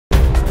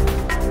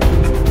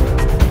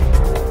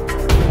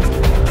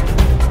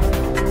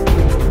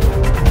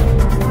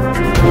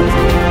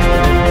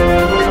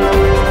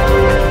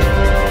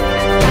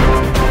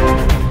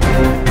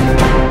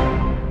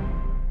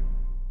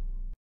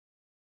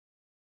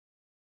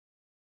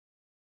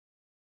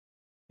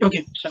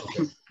Okay. Sure.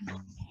 Okay.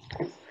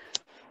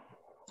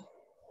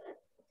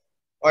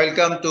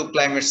 Welcome to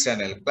Climate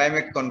Channel,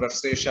 Climate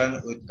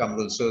Conversation with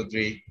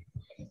Chowdhury,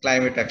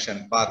 Climate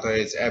Action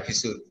Pathways,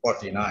 episode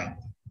 49.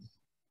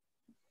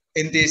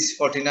 In this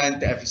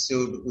 49th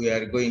episode, we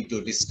are going to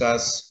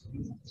discuss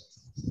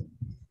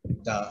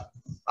the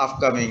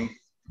upcoming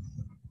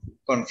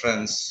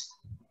conference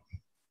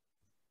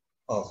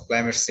of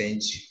climate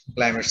change,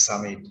 climate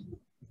summit,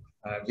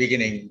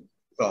 beginning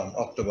from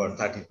October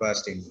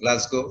 31st in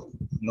Glasgow,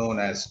 known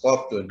as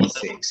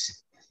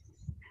COP26.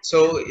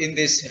 So in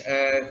this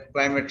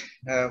climate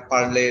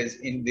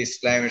parlays, in this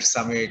climate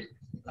summit,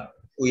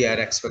 we are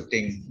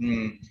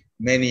expecting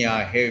many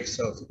heads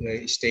of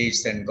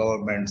states and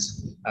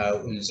governments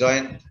will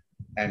join,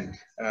 and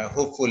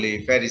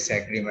hopefully Paris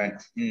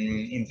Agreement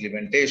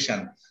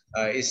implementation,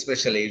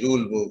 especially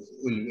rule book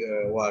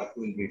work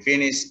will be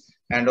finished,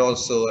 and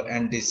also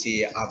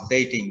NDC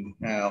updating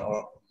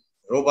or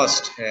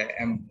robust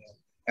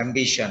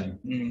ambition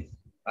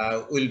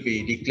will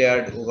be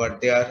declared over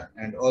there,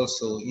 and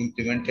also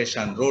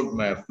implementation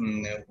roadmap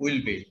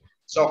will be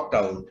chalked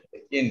out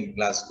in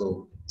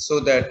Glasgow, so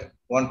that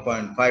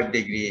 1.5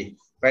 degree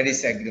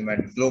Paris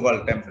Agreement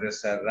global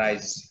temperature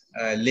rise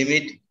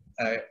limit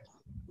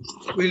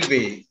will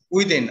be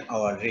within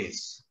our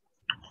reach.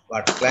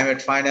 But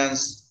climate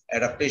finance,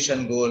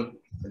 adaptation goal,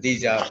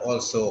 these are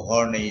also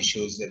horny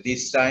issues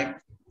this time.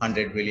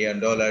 $100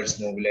 billion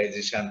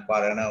mobilization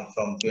per annum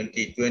from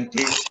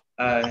 2020.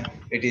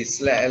 It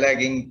is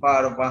lagging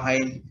far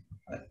behind.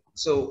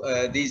 So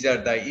these are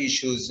the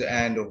issues,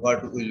 and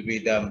what will be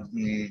the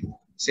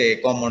say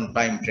common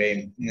time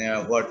frame?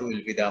 What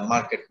will be the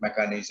market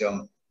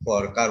mechanism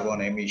for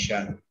carbon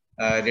emission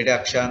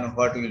reduction?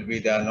 What will be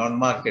the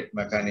non-market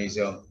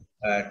mechanism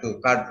to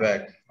cut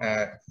back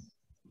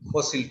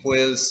fossil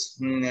fuels,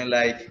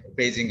 like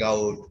phasing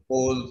out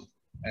coal,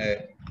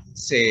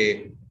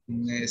 say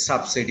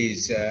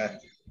subsidies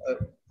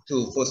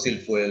to fossil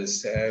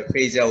fuels,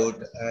 phase out.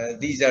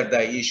 These are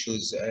the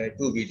issues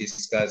to be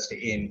discussed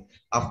in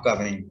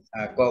upcoming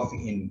COP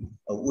in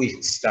a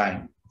week's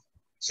time.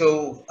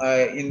 So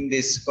in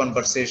this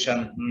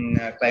conversation,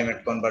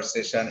 climate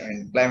conversation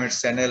and climate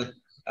channel,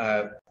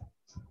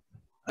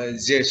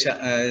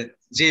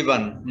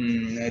 Jivan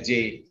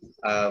Ji,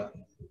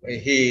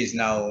 he is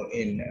now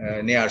in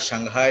near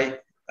Shanghai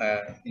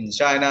in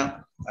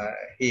China.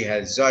 He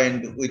has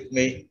joined with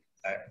me.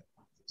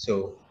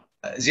 So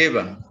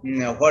Jivan,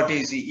 what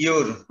is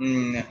your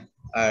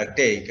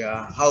take?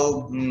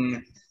 How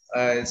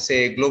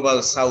say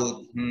global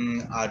South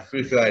are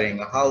preparing?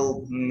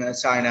 How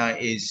China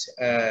is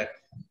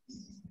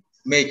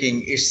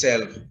making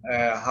itself?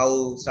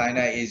 How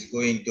China is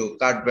going to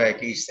cut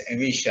back its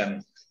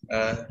emission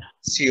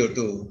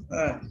CO2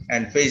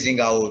 and phasing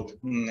out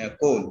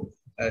coal?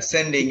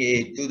 Sending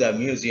it to the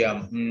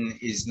museum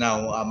is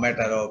now a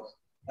matter of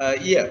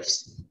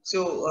years.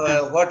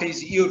 So what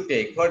is your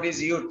take? What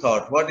is your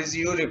thought? What is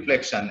your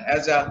reflection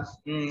as a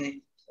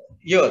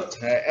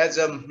youth, as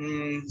a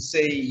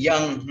say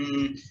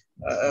young,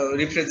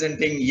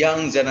 representing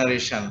young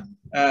generation?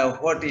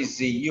 What is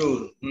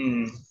your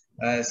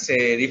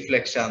say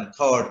reflection,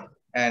 thought,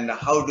 and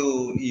how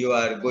do you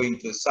are going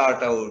to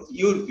sort out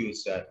your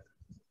future?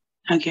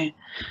 Okay.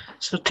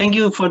 So thank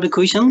you for the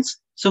questions.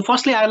 So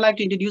firstly, I would like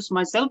to introduce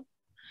myself.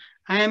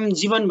 I am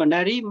Jivan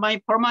Bhandari.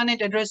 My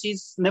permanent address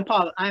is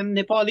Nepal. I am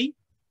Nepali.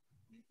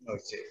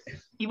 Okay.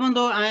 Even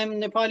though I am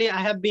Nepali, I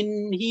have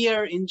been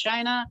here in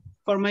China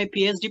for my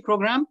PhD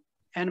program,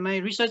 and my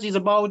research is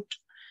about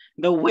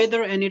the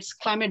weather and its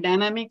climate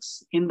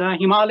dynamics in the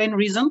Himalayan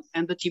region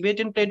and the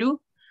Tibetan Plateau.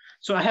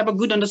 So I have a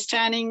good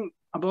understanding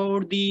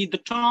about the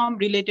term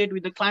related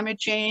with the climate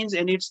change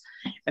and its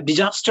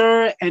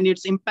disaster and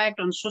its impact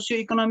on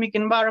socio-economic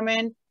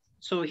environment.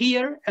 So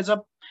here, as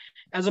a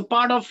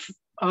part of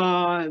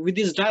with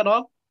this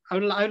dialogue, I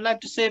would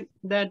like to say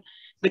that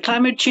the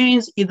climate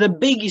change is a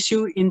big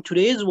issue in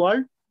today's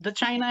world. The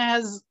China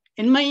has,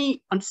 in my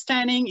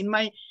understanding, in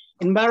my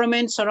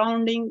environment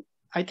surrounding,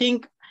 I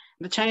think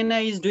the China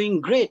is doing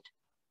great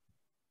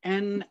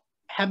and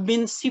have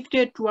been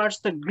shifted towards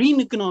the green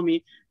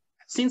economy.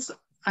 Since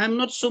I'm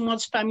not so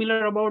much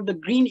familiar about the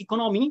green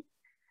economy,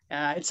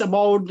 it's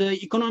about the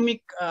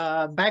economic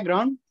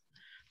background.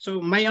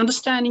 So my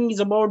understanding is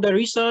about the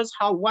research,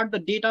 what the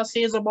data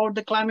says about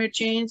the climate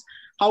change,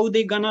 how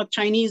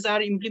Chinese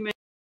are implementing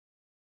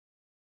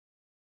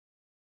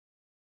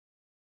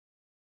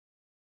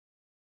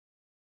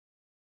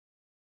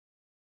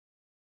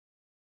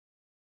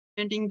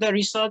the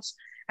research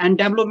and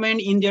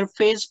development in their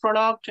phase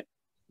product.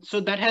 So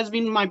that has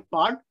been my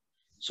part.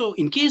 So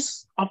in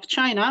case of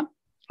China,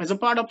 as a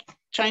part of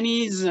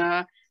Chinese,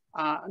 not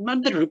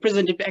the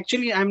representative,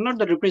 actually I'm not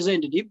the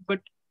representative, but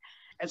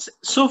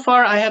so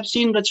far I have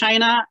seen that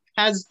China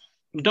has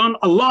done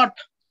a lot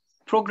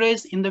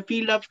progress in the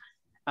field of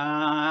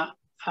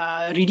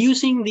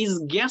reducing these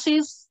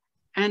gases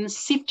and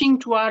shifting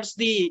towards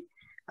the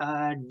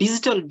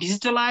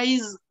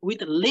digitalize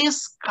with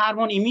less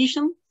carbon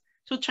emission.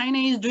 So China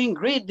is doing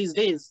great these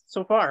days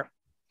so far.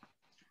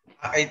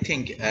 I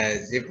think,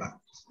 Ziva,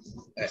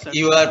 Yes, sir.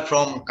 you are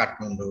from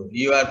Kathmandu,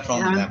 you are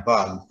from Yeah.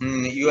 Nepal,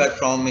 you are Yes.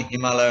 from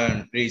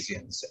Himalayan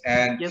regions,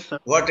 and Yes, sir.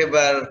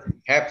 whatever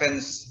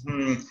happens,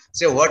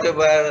 say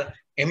whatever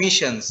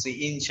emissions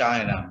in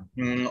China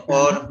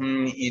or Uh-huh.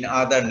 in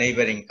other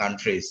neighboring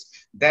countries,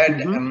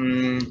 that Mm-hmm.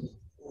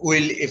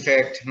 will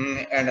affect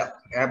and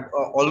have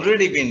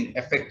already been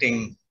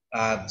affecting,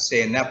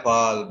 say,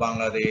 Nepal,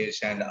 Bangladesh,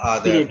 and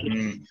other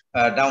Immediately.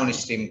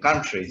 downstream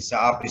countries,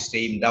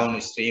 upstream,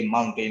 downstream,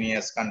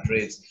 mountainous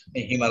countries,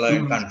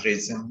 Himalayan Mm-hmm.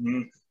 countries.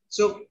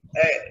 So,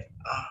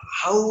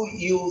 how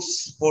you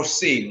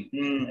foresee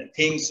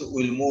things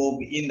will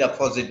move in the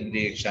positive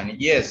direction?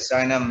 Yes,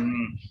 China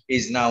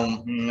is now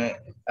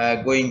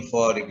going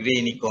for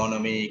green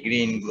economy,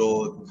 green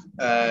growth,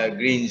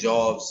 green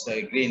jobs,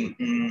 green.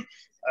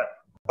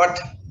 But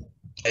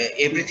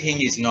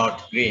everything is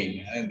not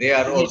green, and they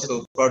are Yes.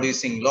 also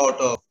producing lot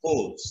of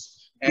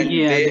coals, and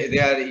Yeah, definitely.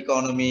 their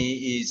economy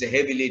is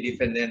heavily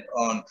dependent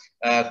on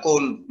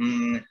coal.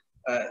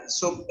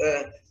 So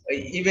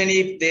even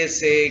if they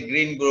say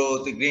green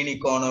growth, green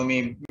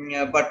economy,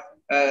 but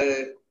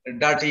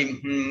dirty,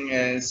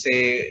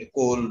 say,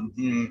 coal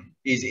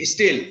is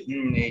still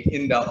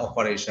in the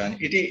operation.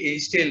 It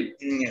is still,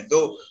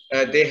 though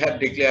they have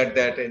declared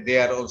that they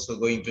are also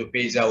going to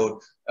phase out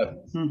uh,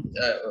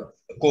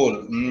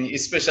 coal,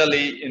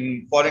 especially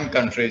in foreign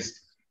countries.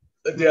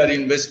 Their Mm-hmm.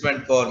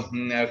 investment for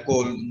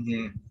coal,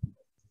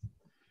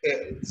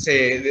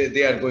 say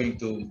they are going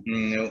to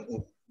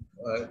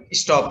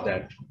stop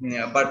that.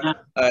 But Yeah.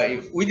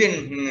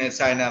 within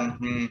China,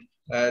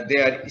 they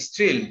are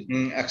still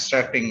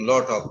extracting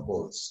lot of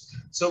coals.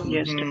 So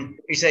Yes.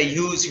 it's a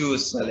huge,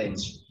 huge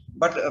challenge.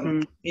 But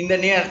Mm-hmm. in the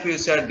near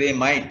future, they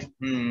might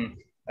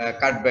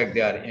cut back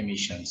their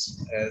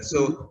emissions.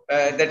 So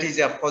that is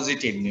a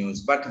positive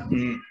news. But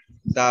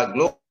the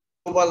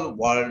global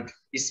world,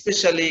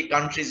 especially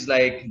countries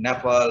like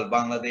Nepal,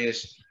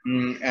 Bangladesh,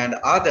 and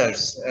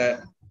others,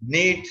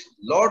 need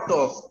lot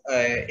of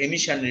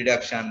emission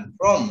reduction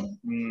from,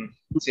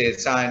 say,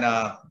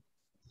 China,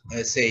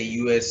 say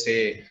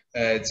USA,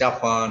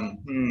 Japan,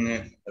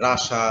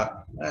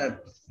 Russia,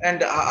 and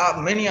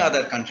many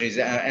other countries,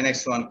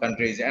 Annex 1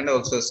 countries, and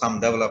also some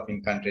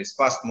developing countries,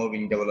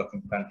 fast-moving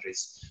developing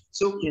countries.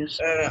 So, Yes.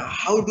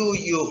 how do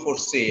you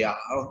foresee,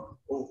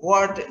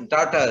 what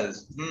data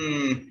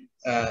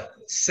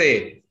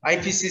say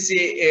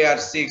IPCC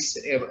AR6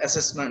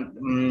 assessment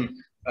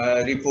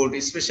report,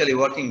 especially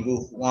working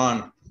group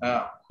 1,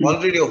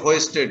 already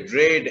hoisted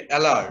red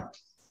alert.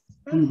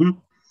 Mm-hmm.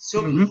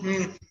 So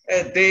Mm-hmm.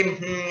 they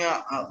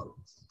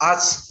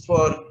ask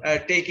for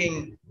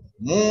taking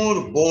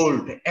more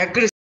bold,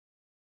 aggressive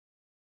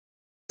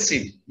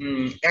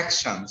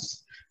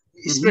actions,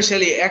 Mm-hmm.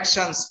 especially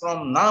actions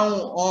from now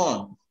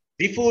on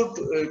before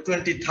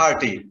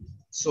 2030.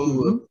 So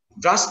Mm-hmm.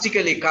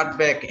 drastically cut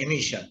back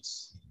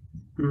emissions.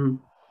 Mm-hmm.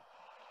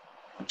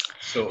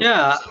 So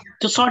Yeah,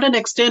 to certain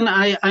extent,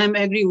 I am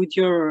agree with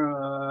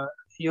your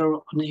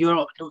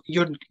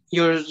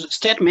your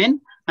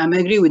statement. I'm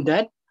agree with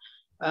that.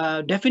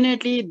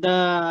 Definitely,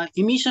 the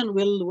emission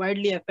will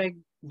widely affect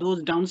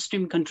those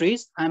downstream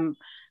countries. I'm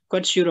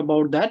quite sure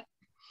about that.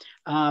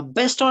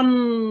 Based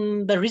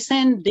on the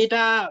recent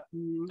data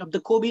of the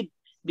COVID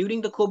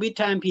during the COVID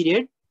time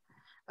period,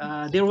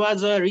 there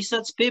was a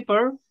research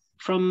paper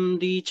from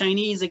the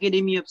Chinese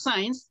Academy of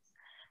Science,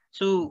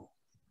 so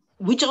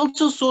which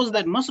also shows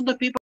that most of the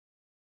paper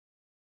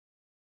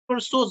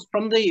source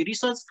from the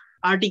research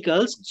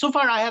articles. So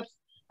far, I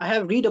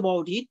have read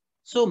about it.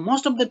 So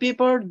most of the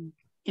paper,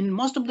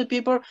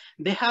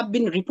 they have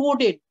been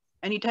reported,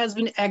 and it has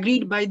been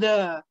agreed by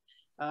the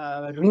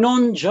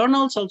renowned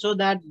journals also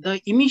that the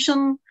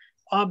emission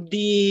of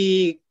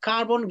the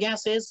carbon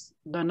gases,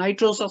 the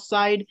nitrous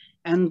oxide,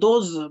 and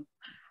those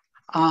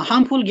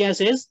harmful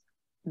gases,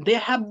 they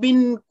have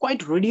been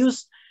quite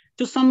reduced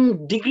to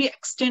some degree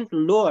extent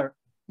lower.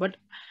 But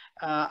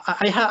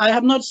I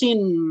have not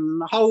seen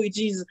how it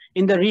is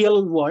in the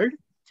real world.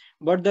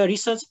 But the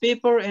research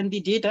paper and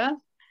the data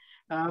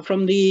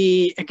from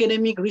the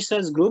academic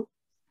research group,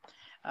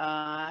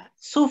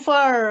 so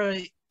far,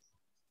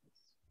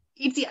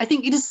 I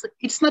think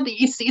it's not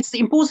it's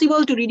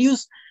impossible to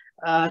reduce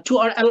to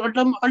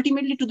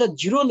ultimately to the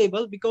zero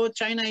level, because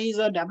China is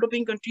a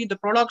developing country. The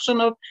production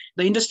of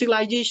the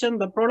industrialization,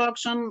 the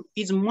production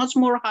is much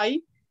more high.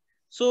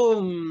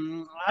 So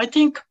I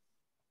think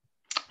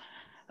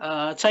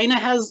China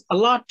has a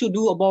lot to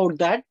do about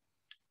that.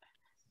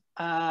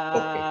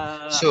 okay.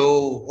 Uh, So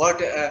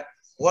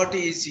what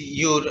is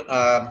your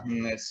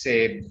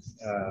say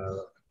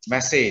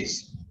message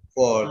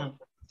for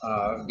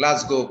uh,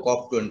 Glasgow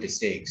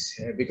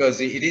COP26? Because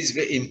it is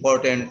very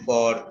important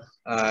for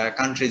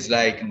countries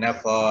like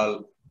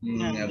Nepal,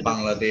 yeah,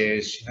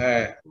 Bangladesh,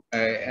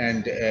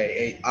 and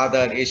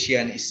other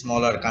Asian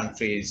smaller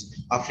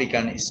countries,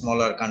 African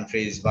smaller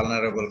countries,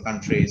 vulnerable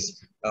countries,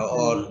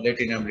 or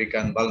Latin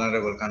American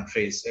vulnerable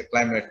countries,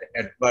 climate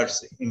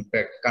adverse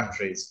impact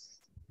countries.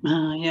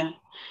 yeah.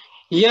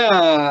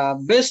 Yeah,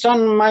 based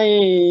on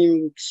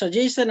my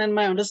suggestion and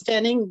my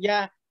understanding,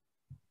 yeah,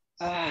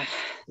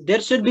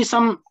 there should be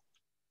some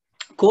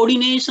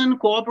coordination,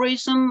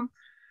 cooperation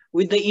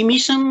with the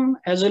emission,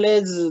 as well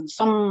as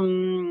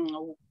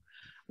some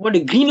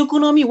green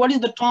economy. What is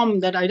the term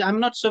that I'm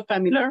not so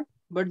familiar,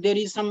 but there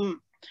is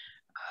some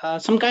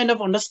kind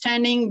of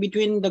understanding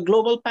between the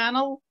global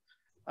panel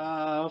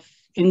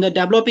in the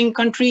developing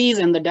countries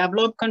and the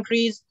developed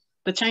countries.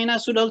 The China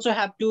should also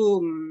have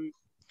to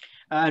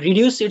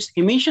reduce its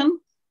emission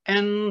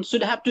and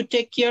should have to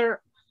take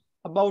care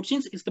about,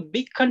 since it's the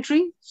big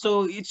country,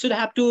 so it should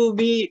have to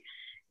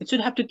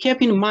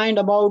keep in mind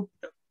about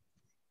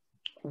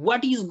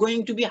what is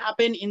going to be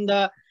happen in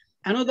the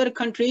another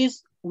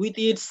countries with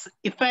its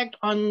effect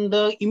on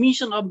the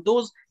emission of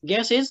those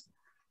gases.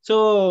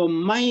 So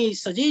my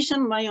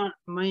suggestion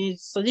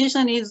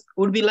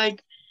would be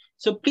like,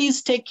 so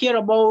please take care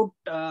about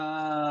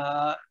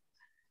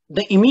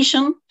the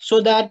emission,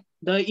 so that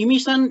the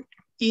emission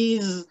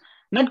is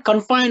not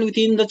confined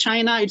within the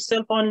China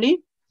itself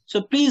only.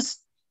 So please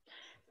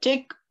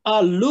take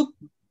a look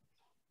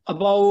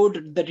about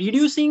the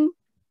reducing,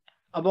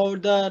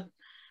 about the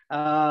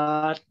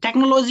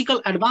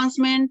technological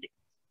advancement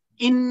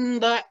in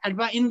the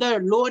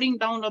lowering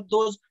down of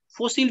those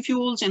fossil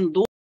fuels and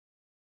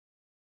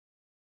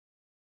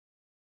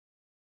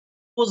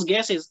those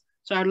gases.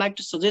 So I'd like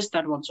to suggest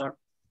that one, sir.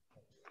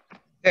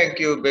 Thank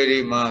you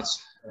very much,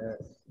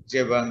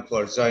 Jevan,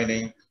 for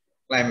joining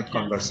Climate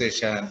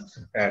Conversation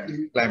at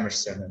Climate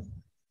Channel.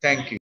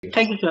 Thank you.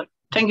 Thank you, sir.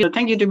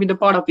 Thank you to be the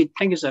part of it.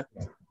 Thank you, sir.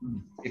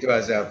 It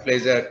was a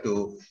pleasure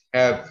to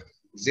have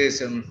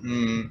Jason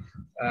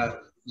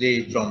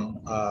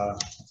from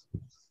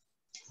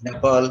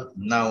Nepal,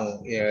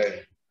 now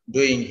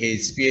doing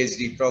his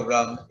PhD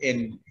program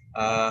in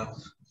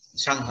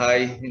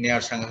Shanghai,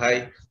 near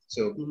Shanghai.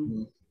 So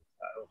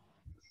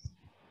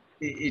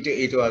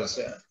it was.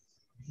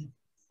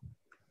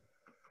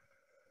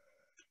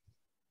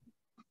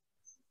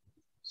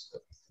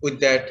 With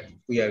that,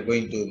 we are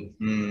going to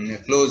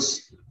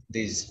close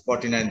this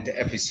 49th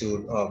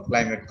episode of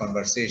Climate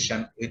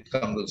Conversation with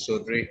Quamrul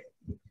Chowdhury.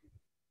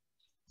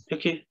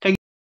 Okay, thank you.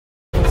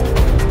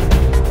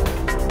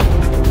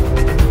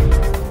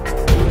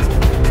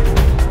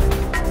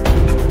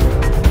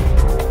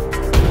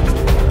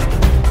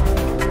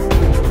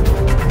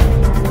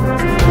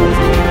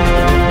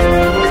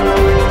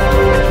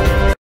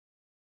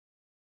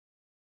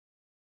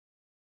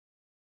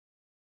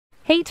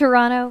 Hey,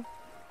 Toronto.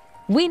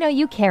 We know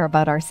you care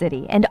about our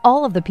city and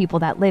all of the people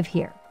that live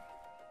here.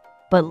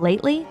 But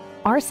lately,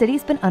 our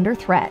city's been under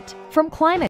threat from climate